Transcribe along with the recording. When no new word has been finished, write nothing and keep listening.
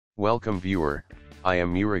Welcome viewer, I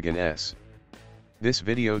am Murugan S. This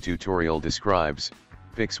video tutorial describes,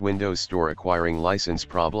 fix Windows Store acquiring license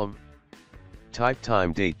problem. Type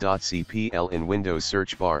timedate.cpl in Windows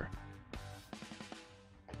search bar.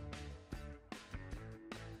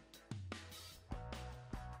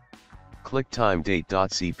 Click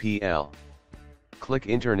timedate.cpl. Click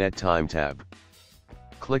Internet Time tab.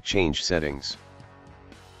 Click Change Settings.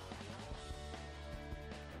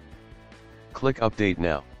 Click Update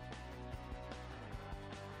Now.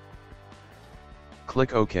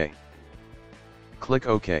 Click OK. Click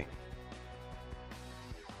OK.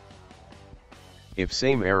 If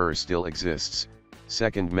same error still exists,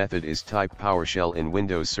 second method is type PowerShell in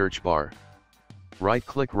Windows search bar.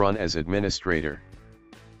 Right-click Run as administrator.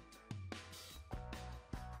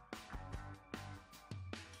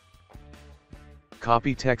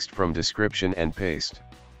 Copy text from description and paste.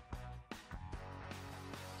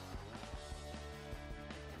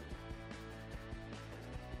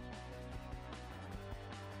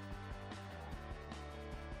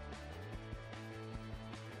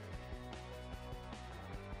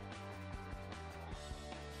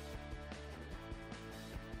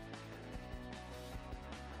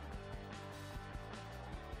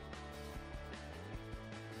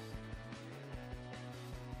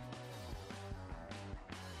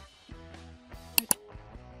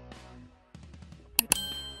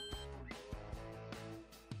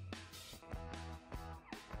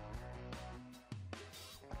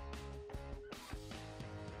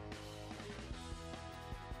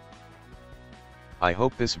 I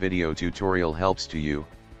hope this video tutorial helps to you.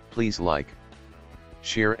 Please like,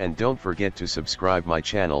 share and don't forget to subscribe my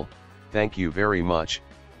channel. Thank you very much.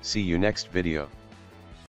 See you next video.